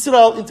Klal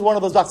Yisrael into one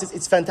of those boxes.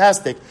 It's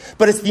fantastic.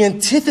 But it's the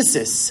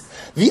antithesis,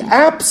 the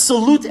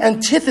absolute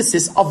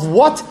antithesis of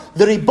what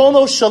the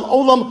Ribono Shel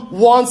Olam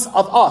wants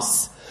of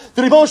us.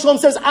 The Ribono Shel Olam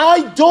says,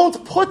 I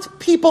don't put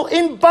people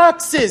in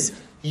boxes.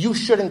 You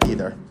shouldn't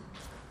either.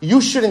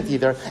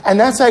 And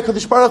that's why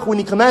HaKadosh Baruch Hu, when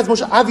he commands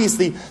Moshe,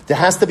 obviously, there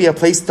has to be a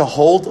place to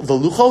hold the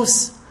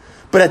luchos.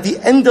 But at the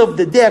end of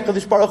the day,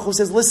 HaKadosh Baruch Hu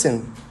says,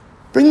 listen,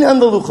 bring down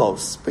the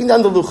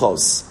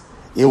luchos.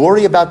 You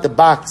worry about the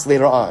box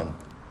later on.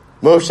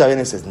 Moshe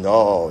Rabbeinu says,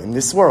 no, in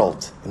this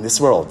world,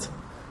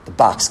 the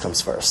box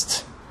comes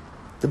first.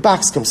 What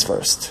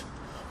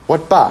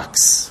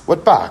box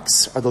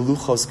are the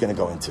luchos going to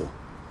go into?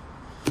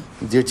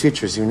 Dear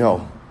teachers, you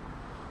know,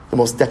 the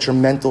most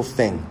detrimental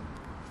thing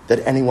that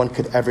anyone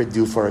could ever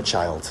do for a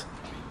child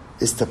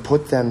is to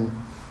put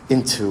them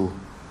into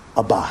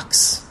a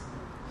box.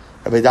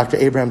 Rabbi Dr.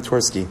 Abraham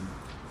Twersky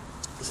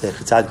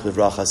Tzadik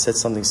Livracha, said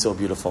something so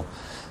beautiful.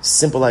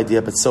 Simple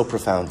idea, but so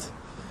profound.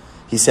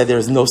 He said there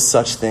is no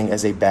such thing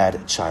as a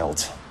bad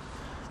child.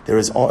 There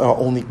are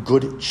only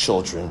good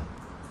children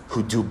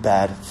who do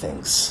bad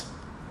things.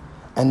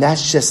 And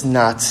that's just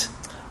not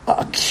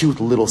a cute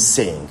little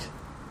saying.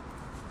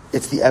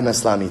 It's the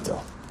emes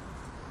lamito.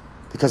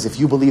 Because if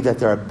you believe that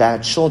there are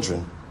bad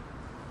children,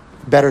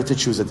 better to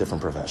choose a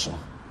different profession.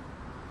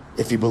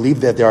 If you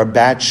believe that there are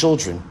bad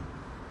children,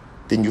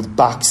 then you've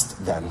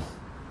boxed them.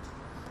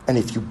 And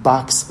if you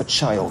box a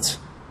child,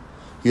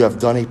 you have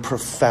done a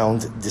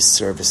profound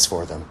disservice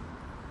for them.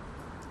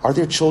 Are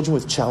there children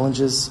with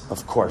challenges?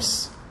 Of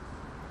course.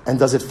 And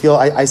does it feel,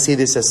 I say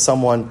this as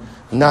someone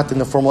not in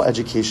the formal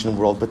education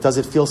world, but does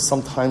it feel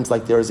sometimes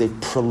like there is a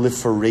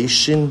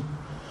proliferation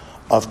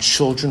of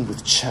children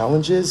with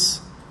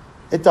challenges?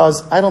 It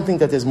does. I don't think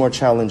that there's more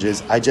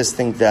challenges. I just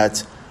think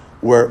that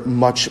we're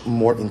much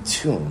more in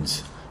tune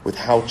with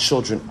how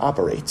children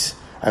operate.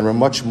 And we're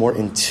much more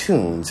in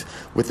tune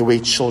with the way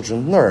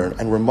children learn.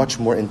 And we're much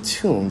more in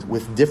tune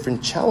with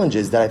different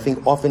challenges that I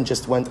think often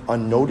just went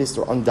unnoticed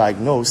or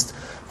undiagnosed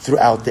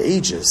throughout the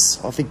ages.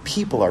 I don't think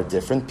people are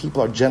different.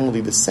 People are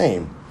generally the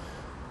same.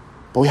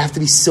 But we have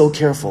to be so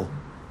careful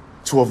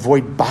to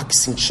avoid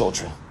boxing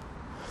children.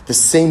 The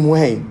same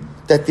way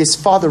that this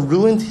father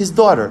ruined his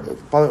daughter.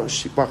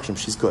 She's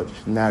good.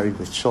 She's married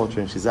with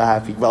children. She's a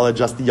happy,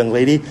 well-adjusted young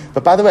lady.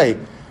 But by the way,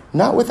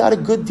 not without a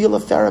good deal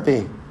of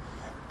therapy.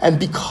 And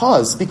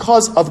because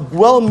of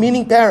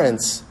well-meaning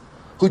parents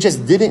who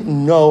just didn't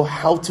know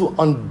how to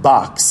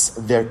unbox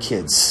their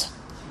kids.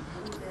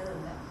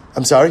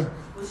 I'm sorry?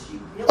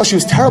 Oh, she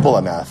was terrible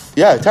at math.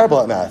 Yeah, terrible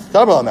at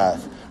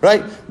math.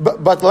 Right?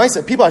 But like I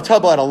said, people are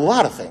terrible at a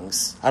lot of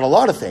things.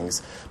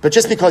 But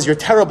just because you're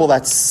terrible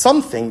at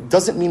something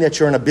doesn't mean that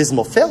you're an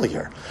abysmal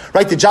failure.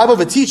 Right? The job of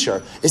a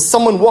teacher is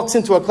someone walks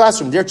into a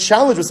classroom, they're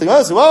challenged with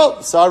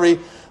saying, sorry,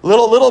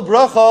 little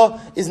bracha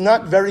is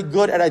not very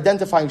good at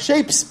identifying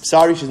shapes.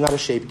 Sorry, she's not a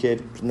shape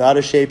kid.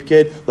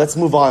 Let's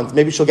move on.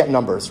 Maybe she'll get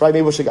numbers, right?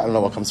 Maybe she'll get, I don't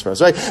know what comes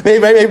first, right?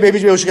 Maybe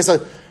she'll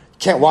get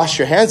can't wash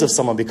your hands of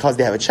someone because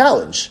they have a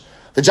challenge.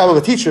 The job of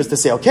a teacher is to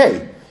say,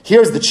 okay,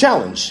 here's the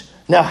challenge.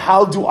 Now,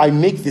 how do I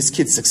make this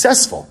kid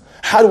successful?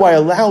 How do I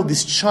allow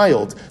this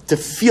child to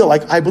feel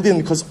like I believe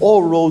in? Because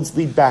all roads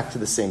lead back to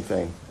the same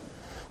thing,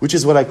 which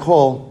is what I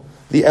call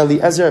the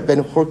Eliezer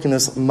ben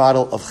Horkinus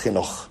model of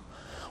chinuch,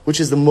 which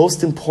is the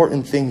most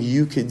important thing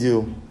you could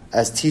do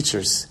as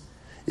teachers,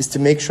 is to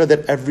make sure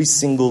that every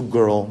single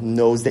girl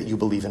knows that you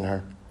believe in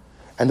her.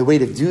 And the way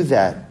to do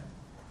that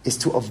is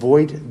to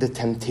avoid the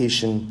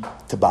temptation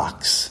to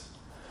box.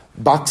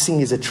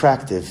 Boxing is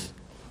attractive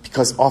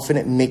because often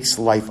it makes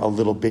life a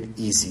little bit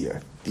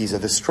easier. These are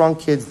the strong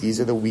kids, these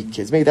are the weak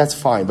kids. Maybe that's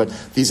fine, but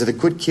these are the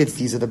good kids,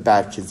 these are the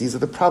bad kids, these are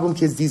the problem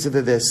kids, these are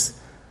the this.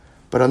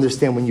 But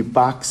understand, when you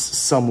box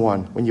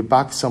someone,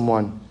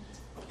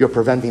 you're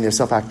preventing their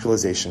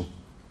self-actualization.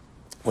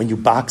 When you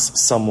box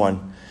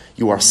someone,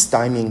 you are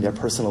stymieing their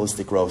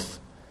personalistic growth.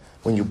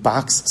 When you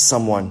box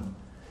someone,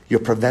 you're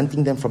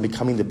preventing them from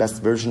becoming the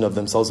best version of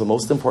themselves. And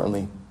most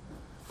importantly,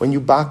 when you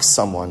box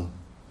someone,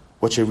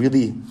 what you're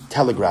really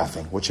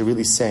telegraphing, what you're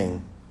really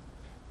saying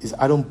is,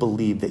 I don't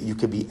believe that you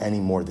could be any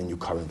more than you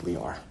currently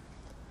are.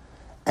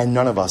 And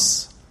none of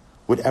us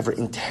would ever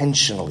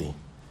intentionally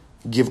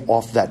give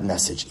off that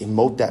message,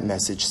 emote that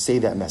message, say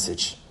that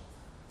message.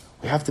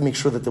 We have to make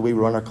sure that the way we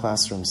run our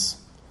classrooms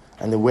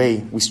and the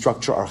way we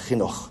structure our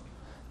chinuch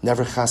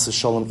never chas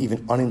v'sholom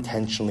even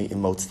unintentionally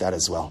emotes that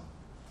as well.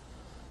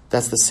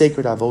 That's the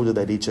sacred avodah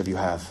that each of you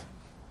have.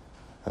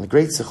 And the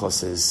great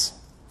sichos is,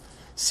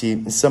 see,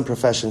 in some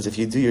professions, if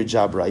you do your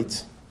job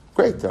right,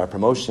 great, there are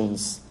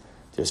promotions,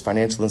 there's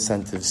financial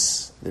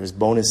incentives, there's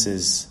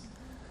bonuses.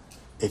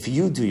 If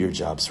you do your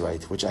jobs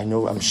right, which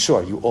I'm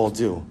sure you all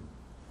do,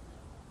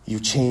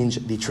 you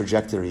change the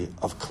trajectory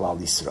of Klal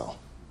Yisrael.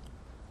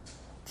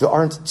 There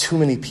aren't too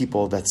many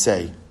people that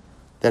say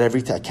that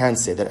every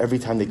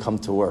time they come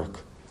to work,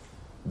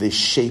 they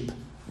shape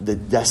the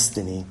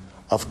destiny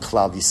of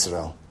Klal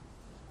Yisrael.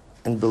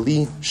 And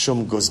beli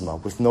shum guzma,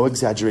 with no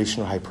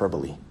exaggeration or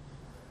hyperbole,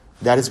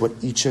 that is what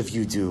each of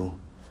you do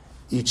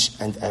each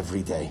and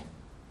every day.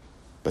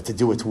 But to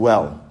do it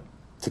well,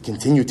 to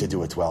continue to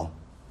do it well,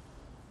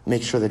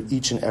 make sure that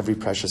each and every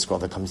precious girl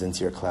that comes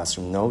into your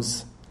classroom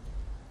knows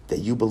that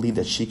you believe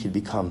that she could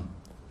become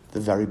the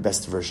very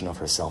best version of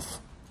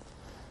herself.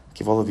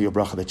 Give all of you a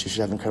bracha that you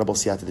should have incredible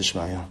siyata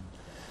d'shmaya,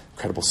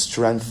 incredible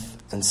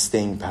strength and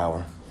staying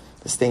power.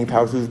 The staying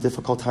power through the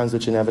difficult times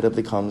which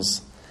inevitably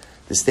comes.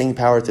 The staying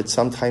power to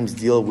sometimes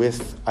deal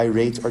with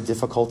irate or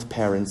difficult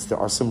parents. There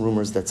are some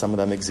rumors that some of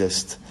them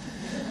exist.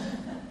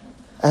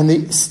 And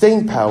the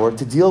staying power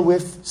to deal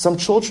with some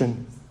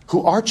children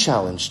who are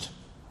challenged.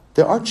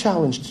 There are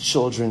challenged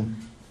children.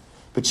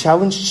 But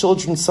challenged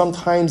children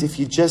sometimes, if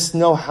you just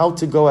know how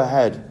to go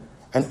ahead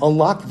and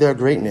unlock their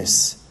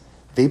greatness,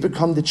 they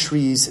become the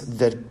trees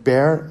that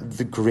bear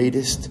the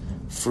greatest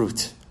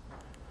fruit.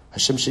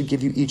 Hashem should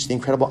give you each the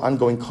incredible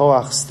ongoing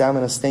koach,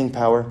 stamina, staying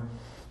power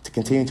to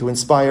continue to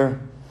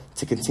inspire,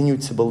 to continue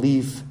to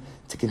believe,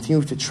 to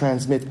continue to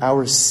transmit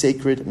our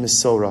sacred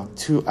Mesorah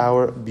to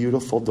our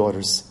beautiful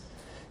daughters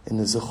in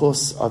the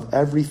zechus of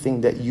everything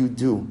that you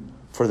do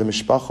for the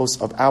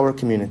mishpachos of our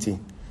community.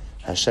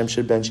 Hashem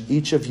should bench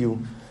each of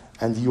you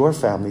and your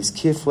families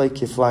kiflei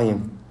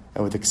kiflayim,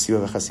 and with the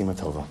ksira v'chasima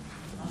tova.